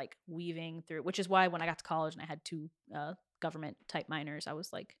more like weaving through, which is why when I got to college and I had 2 government type minors, I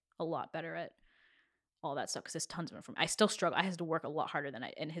was like a lot better at all that stuff because there's tons of information. I still struggle. I had to work a lot harder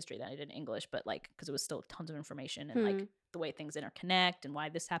in history than I did in English, but like because it was still tons of information and like the way things interconnect and why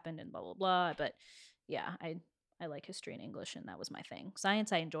this happened and blah blah blah. But yeah, I like history and English, and that was my thing.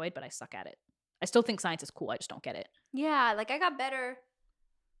 Science I enjoyed, but I suck at it. I still think science is cool. I just don't get it. Yeah, like I got better.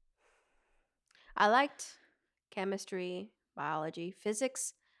 I liked chemistry, biology,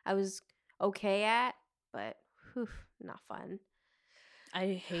 physics. I was okay at, but not fun.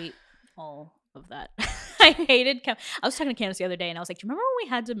 I hate all of that. I hated I was talking to Candace the other day and I was like, do you remember when we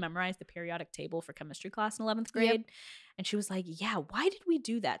had to memorize the periodic table for chemistry class in 11th grade? Yep. And she was like, yeah, why did we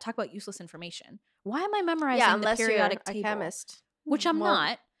do that? Talk about useless information. Why am I memorizing the periodic table? You're a chemist. Which I'm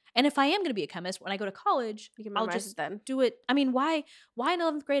not. And if I am going to be a chemist, when I go to college, I'll just do it. I mean, why in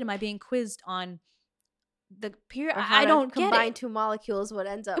 11th grade am I being quizzed on the period? I don't get it. Combine 2 molecules, what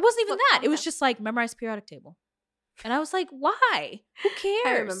ends up. It wasn't even that. It was just like memorize the periodic table. And I was like, why? Who cares?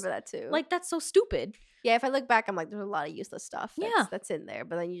 I remember that too. Like, that's so stupid. Yeah, if I look back, I'm like, there's a lot of useless stuff that's in there.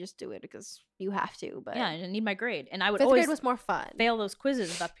 But then you just do it because you have to. But yeah, I didn't need my grade. And I would 5th always grade was more fun. Fail those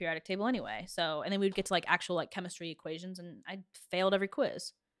quizzes about the periodic table anyway. So, and then we'd get to like actual like chemistry equations and I failed every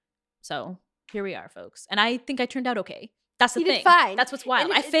quiz. So here we are, folks. And I think I turned out okay. That's the thing. Did fine. That's what's wild.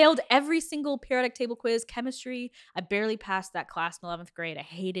 I failed every single periodic table quiz. Chemistry, I barely passed that class in 11th grade. I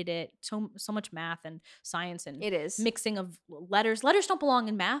hated it. So much math and science and it is mixing of letters. Letters don't belong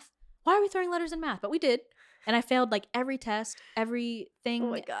in math. Why are we throwing letters in math? But we did. And I failed like every test, everything.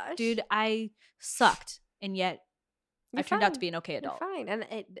 Oh my gosh. Dude, I sucked. And yet I turned out to be an okay adult. You're fine.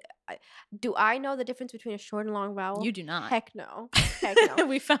 And do I know the difference between a short and long vowel? You do not. Heck no. Heck no.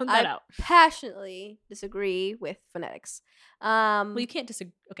 We found that out. I passionately disagree with phonetics. Well, you can't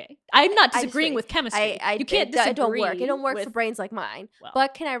disagree. Okay. I'm not disagreeing with chemistry. You can't disagree. It don't work. It don't work for brains like mine. Well.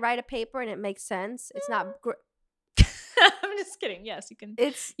 But can I write a paper and it makes sense? It's not I'm just kidding. Yes, you can.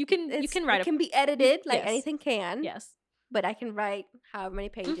 You can write. It can be edited like anything can. Yes. But I can write however many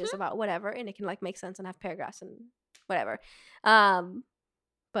pages about whatever, and it can like make sense and have paragraphs and whatever.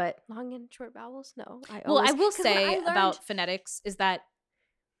 But long and short vowels, no. I will say about phonetics is that,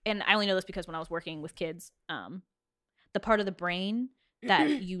 and I only know this because when I was working with kids, the part of the brain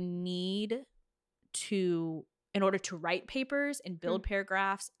that you need in order to write papers and build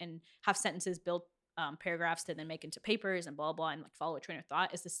paragraphs and have sentences built paragraphs to then make into papers and blah blah and like follow a train of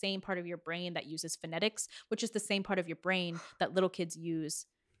thought is the same part of your brain that uses phonetics, which is the same part of your brain that little kids use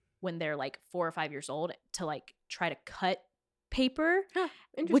when they're like 4 or 5 years old to like try to cut paper,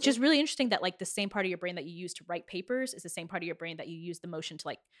 which is really interesting that like the same part of your brain that you use to write papers is the same part of your brain that you use the motion to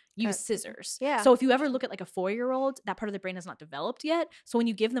like use scissors. Yeah. So if you ever look at like a 4-year-old, that part of the brain has not developed yet. So when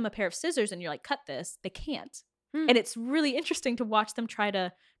you give them a pair of scissors and you're like, cut this, they can't. And it's really interesting to watch them try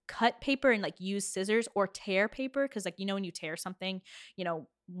to cut paper and like use scissors or tear paper, because like, you know, when you tear something, you know,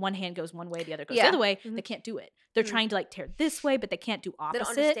 one hand goes one way, the other goes the other way. They can't do it. They're trying to like tear this way, but they can't do opposite.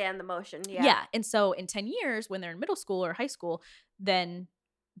 They don't understand the motion. Yeah. And so in 10 years, when they're in middle school or high school, then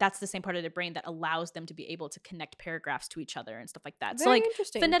that's the same part of their brain that allows them to be able to connect paragraphs to each other and stuff like that. Very so like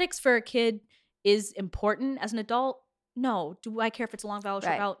interesting. Phonetics for a kid is important. As an adult, no. Do I care if it's a long vowel,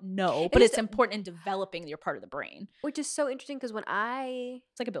 short vowel? No. But it's important in developing your part of the brain. Which is so interesting because when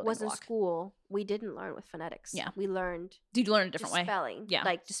it's like a was block. In school, we didn't learn with phonetics. Yeah. We learned. Did you learn a different way? Spelling. Yeah.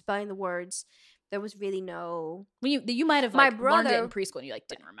 Like just spelling the words. There was really no. Well, you might have like learned it in preschool and you like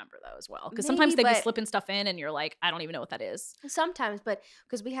didn't remember that as well. Because sometimes they'd be slipping stuff in and you're like, I don't even know what that is. Sometimes, but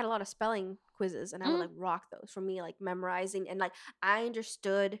because we had a lot of spelling quizzes and I would like rock those for me, like memorizing and like I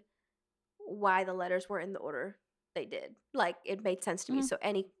understood why the letters were in the order they did. Like it made sense to me. So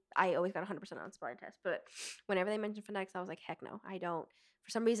I always got 100% on spelling test. But whenever they mentioned phonetics, I was like, heck no, I don't.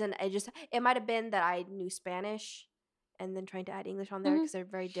 For some reason, it might have been that I knew Spanish and then trying to add English on there because they're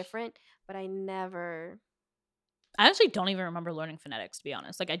very different. But I actually don't even remember learning phonetics, to be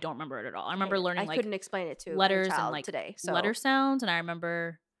honest. Like I don't remember it at all. I remember learning like couldn't explain it to letters and like today, letter sounds, and I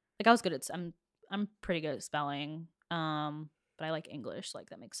remember like I was good at I'm pretty good at spelling. But I like English, like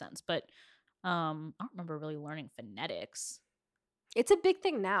that makes sense. But I don't remember really learning phonetics. It's a big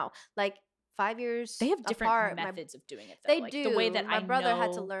thing now. Like 5 years they have different apart, methods of doing it though. They like, do. The way that my brother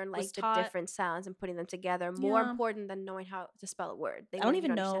had to learn like the different sounds and putting them together. More important than knowing how to spell a word. I don't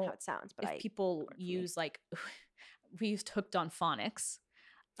even know how it sounds, but if people use like we used Hooked on Phonics.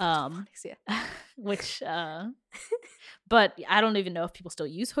 Phonics, yeah. Which but I don't even know if people still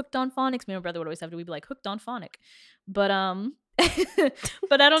use Hooked on Phonics. Me and my brother would always we'd be like Hooked on Phonic. But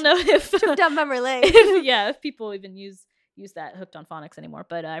but I don't know if Hooked on memory lane. if people even use that Hooked on Phonics anymore.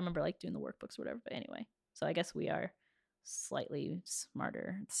 But I remember like doing the workbooks or whatever. But anyway, so I guess we are slightly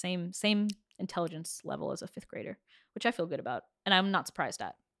smarter, same intelligence level as a 5th grader, which I feel good about, and I'm not surprised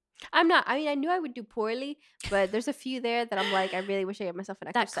at. I'm not. I mean, I knew I would do poorly, but there's a few there that I'm like, I really wish I gave myself an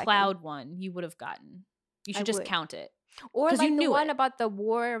extra second. That cloud one, you would have gotten. You should just count it. Or like the one about the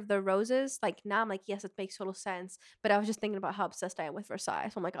War of the Roses. Like now I'm like, yes, it makes total sense. But I was just thinking about how obsessed I am with Versailles.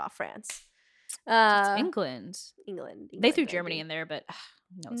 So I'm like, oh, France. It's England. They threw Germany in there, but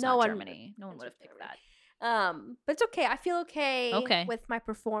no, it's not Germany. No one would have picked that. But it's okay. I feel okay with my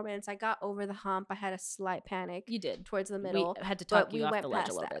performance. I got over the hump. I had a slight panic. You did towards the middle. We had to talk you off the ledge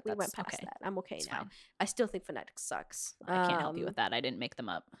a little bit. We went past that. I'm okay now. Fine. I still think phonetics sucks. I can't help you with that. I didn't make them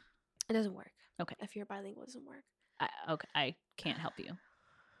up. It doesn't work. Okay. If you're bilingual, it doesn't work. I can't help you.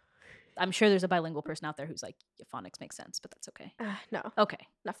 I'm sure there's a bilingual person out there who's like, phonics makes sense, but that's okay. No. Okay.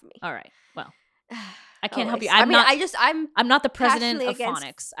 Not for me. All right. Well. I can't help you. I'm not the president of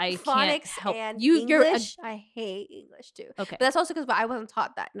phonics. I can't help you. English, I hate English too. Okay, but that's also because I wasn't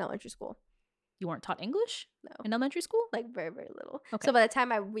taught that in elementary school. You weren't taught English? No, in elementary school, like very, very little. Okay. So by the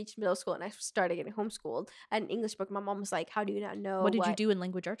time I reached middle school and I started getting homeschooled, I had an English book. My mom was like, "How do you not know?" What did you do in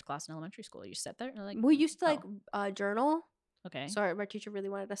language arts class in elementary school? You sat there, like we used to journal. Okay. Sorry, my teacher really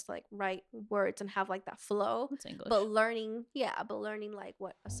wanted us to like write words and have like that flow. That's English. But learning like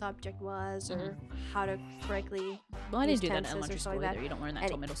what a subject was or how to correctly. Well, I didn't do that in elementary school either. You don't learn that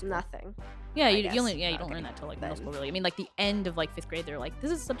until middle school. Nothing. Yeah, you don't learn that till like middle school really. I mean, like the end of like 5th grade, they're like, this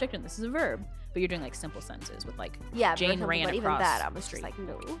is a subject and this is a verb, but you're doing like simple sentences with like Jane ran across even that, I was the street. Just like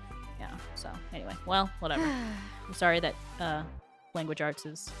no. Yeah. So anyway, well, whatever. I'm sorry that language arts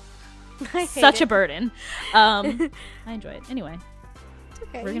is such a burden. I enjoy it. Anyway, it's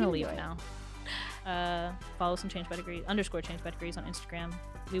okay. We're gonna leave now. Follow some Change by Degrees _Change by Degrees on Instagram.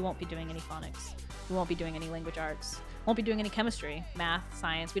 We won't be doing any phonics. We won't be doing any language arts. Won't be doing any chemistry, math,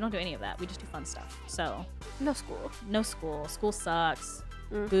 science. We don't do any of that. We just do fun stuff. So no school. School sucks.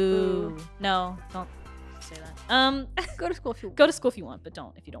 Boo. No, don't say that. Go to school if you want. Go to school if you want, but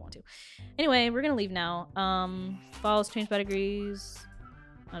don't if you don't want to. Anyway, we're gonna leave now. Follow Change by Degrees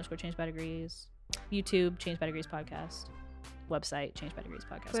 _Change by Degrees. YouTube, Change by Degrees podcast. Website, Change by Degrees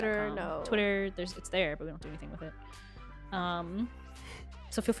podcast. Twitter, it's there, but we don't do anything with it.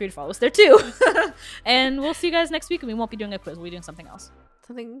 So feel free to follow us there too. And we'll see you guys next week. And we won't be doing a quiz. We'll be doing something else.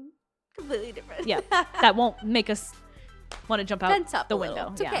 Something completely different. Yeah, that won't make us want to jump out the window.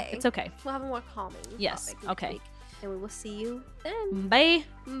 It's okay. It's okay. We'll have a more calming Yes. topic Okay. week, and we will see you then. Bye.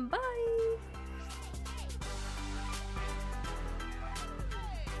 Bye.